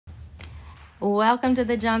Welcome to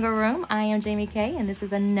the Jungle Room. I am Jamie Kay, and this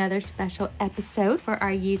is another special episode for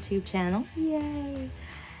our YouTube channel. Yay!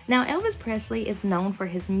 Now, Elvis Presley is known for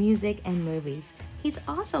his music and movies. He's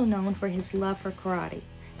also known for his love for karate.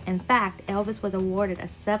 In fact, Elvis was awarded a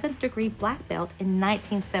 7th degree black belt in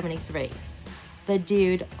 1973. The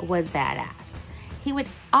dude was badass. He would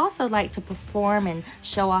also like to perform and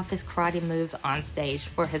show off his karate moves on stage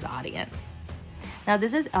for his audience. Now,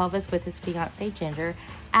 this is Elvis with his fiancée Ginger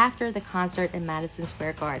after the concert in Madison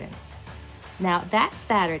Square Garden. Now, that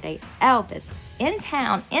Saturday, Elvis in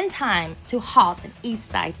town in time to halt an East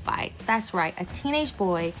Side fight. That's right, a teenage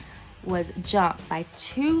boy was jumped by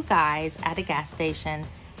two guys at a gas station,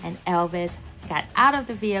 and Elvis got out of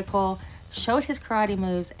the vehicle, showed his karate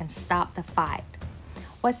moves, and stopped the fight.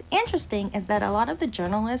 What's interesting is that a lot of the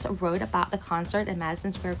journalists wrote about the concert in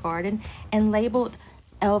Madison Square Garden and labeled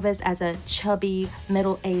Elvis as a chubby,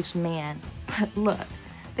 middle-aged man. But look,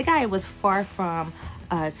 the guy was far from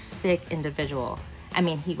a sick individual. I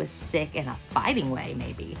mean, he was sick in a fighting way,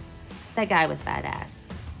 maybe. That guy was badass.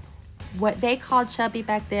 What they called chubby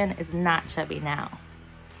back then is not chubby now.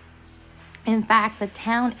 In fact, the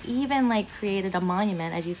town even created a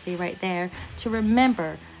monument, as you see right there, to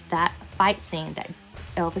remember that fight scene that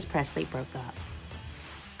Elvis Presley broke up.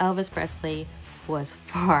 Elvis Presley was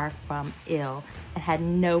far from ill and had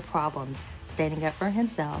no problems standing up for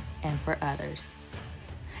himself and for others.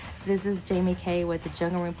 This is Jamie Kay with the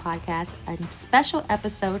Jungle Room Podcast, a special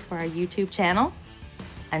episode for our YouTube channel.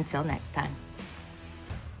 Until next time.